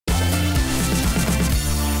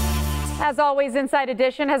As always, Inside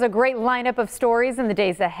Edition has a great lineup of stories in the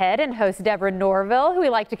days ahead, and host Deborah Norville, who we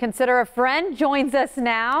like to consider a friend, joins us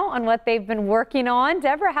now on what they've been working on.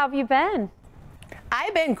 Deborah, how have you been?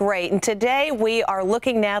 I've been great, and today we are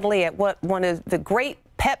looking, Natalie, at what one of the great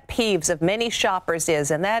pet peeves of many shoppers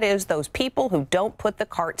is, and that is those people who don't put the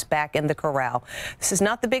carts back in the corral. This is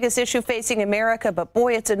not the biggest issue facing America, but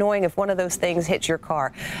boy, it's annoying if one of those things hits your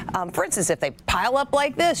car. For instance, if they pile up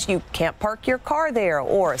like this, you can't park your car there,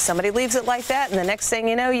 or somebody leaves it like that, and the next thing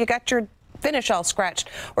you know, you got your finish all scratched.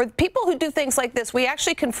 Or people who do things like this, we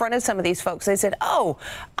actually confronted some of these folks. They said, oh,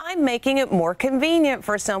 I'm making it more convenient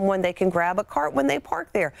for someone. They can grab a cart when they park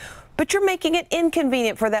there. But you're making it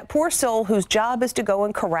inconvenient for that poor soul whose job is to go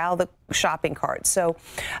and corral the shopping cart. So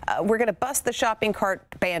we're going to bust the shopping cart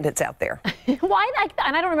bandits out there. Why?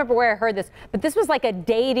 And I don't remember where I heard this, but this was like a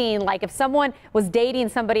dating, like if someone was dating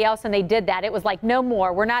somebody else and they did that, it was like, no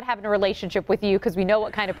more. We're not having a relationship with you because we know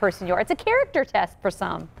what kind of person you are. It's a character test for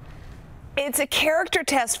some. It's a character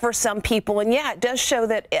test for some people, and yeah, it does show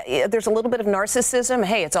that there's a little bit of narcissism.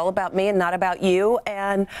 Hey, it's all about me and not about you.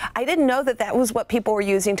 And I didn't know that that was what people were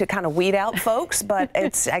using to kind of weed out folks, but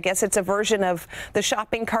I guess it's a version of the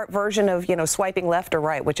shopping cart version of, you know, swiping left or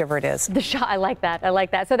right, whichever it is. I like that. I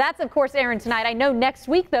like that. So that's, of course, airing tonight. I know next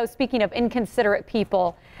week, though, speaking of inconsiderate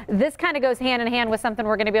people, this kind of goes hand in hand with something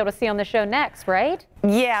we're going to be able to see on the show next, right?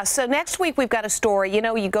 Yeah, so next week we've got a story. You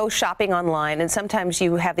know, you go shopping online and sometimes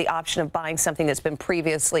you have the option of buying something that's been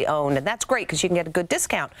previously owned, and that's great because you can get a good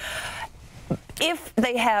discount if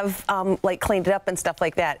they have like cleaned it up and stuff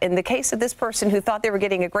like that. In the case of this person who thought they were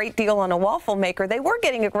getting a great deal on a waffle maker, they were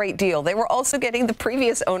getting a great deal. They were also getting the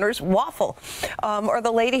previous owner's waffle. Or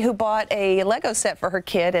the lady who bought a Lego set for her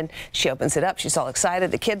kid, and she opens it up. She's all excited.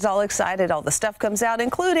 The kid's all excited. All the stuff comes out,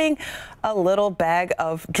 including a little bag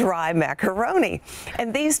of dry macaroni.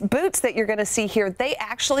 And these boots that you're going to see here, they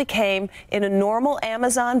actually came in a normal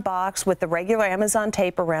Amazon box with the regular Amazon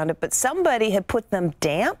tape around it, but somebody had put them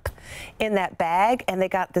damp in that bag, and they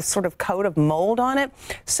got this sort of coat of mold on it.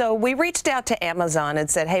 So we reached out to Amazon and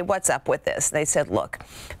said, hey, what's up with this? They said, look,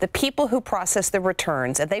 the people who process the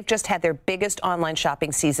returns, and they've just had their biggest online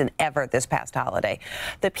shopping season ever this past holiday,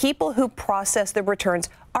 the people who process the returns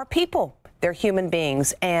are people. They're human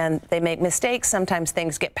beings, and they make mistakes. Sometimes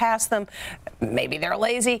things get past them. Maybe they're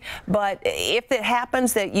lazy. But if it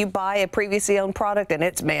happens that you buy a previously owned product and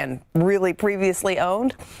it's, man, really previously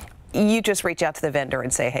owned, you just reach out to the vendor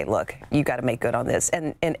and say, hey, look, you got to make good on this.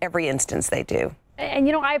 And in every instance, they do. And,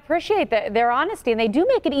 you know, I appreciate their honesty, and they do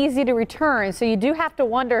make it easy to return. So you do have to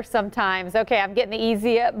wonder sometimes, okay, I'm getting the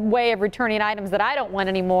easy way of returning items that I don't want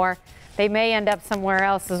anymore. They may end up somewhere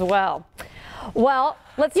else as well. Well,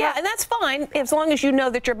 let's yeah, and that's fine as long as you know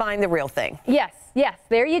that you're buying the real thing. Yes, yes,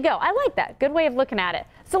 there you go. I like that. Good way of looking at it.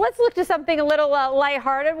 So let's look to something a little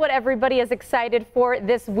lighthearted, what everybody is excited for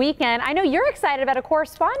this weekend. I know you're excited about a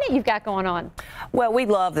correspondent you've got going on. Well, we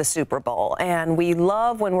love the Super Bowl, and we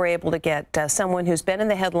love when we're able to get someone who's been in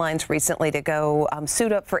the headlines recently to go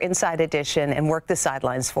suit up for Inside Edition and work the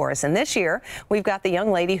sidelines for us. And this year, we've got the young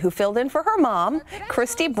lady who filled in for her mom,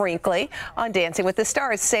 Christy Brinkley, on Dancing with the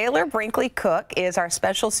Stars. Sailor Brinkley Cook is our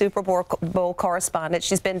special Super Bowl correspondent.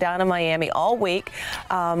 She's been down in Miami all week.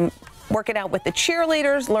 Working out with the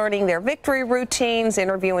cheerleaders, learning their victory routines,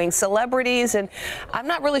 interviewing celebrities. And I'm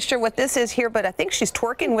not really sure what this is here, but I think she's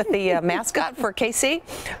twerking with the mascot for KC.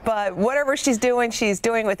 But whatever she's doing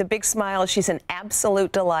with a big smile. She's an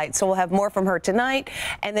absolute delight. So we'll have more from her tonight.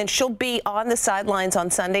 And then she'll be on the sidelines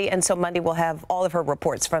on Sunday. And so Monday we'll have all of her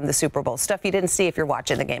reports from the Super Bowl. Stuff you didn't see if you're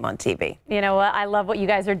watching the game on TV. You know what? I love what you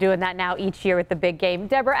guys are doing that now each year with the big game.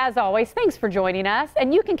 Deborah, as always, thanks for joining us.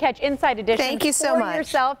 And you can catch Inside Edition Thank you so much.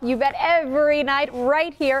 yourself. You bet every night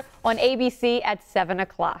right here on ABC at 7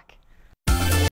 o'clock.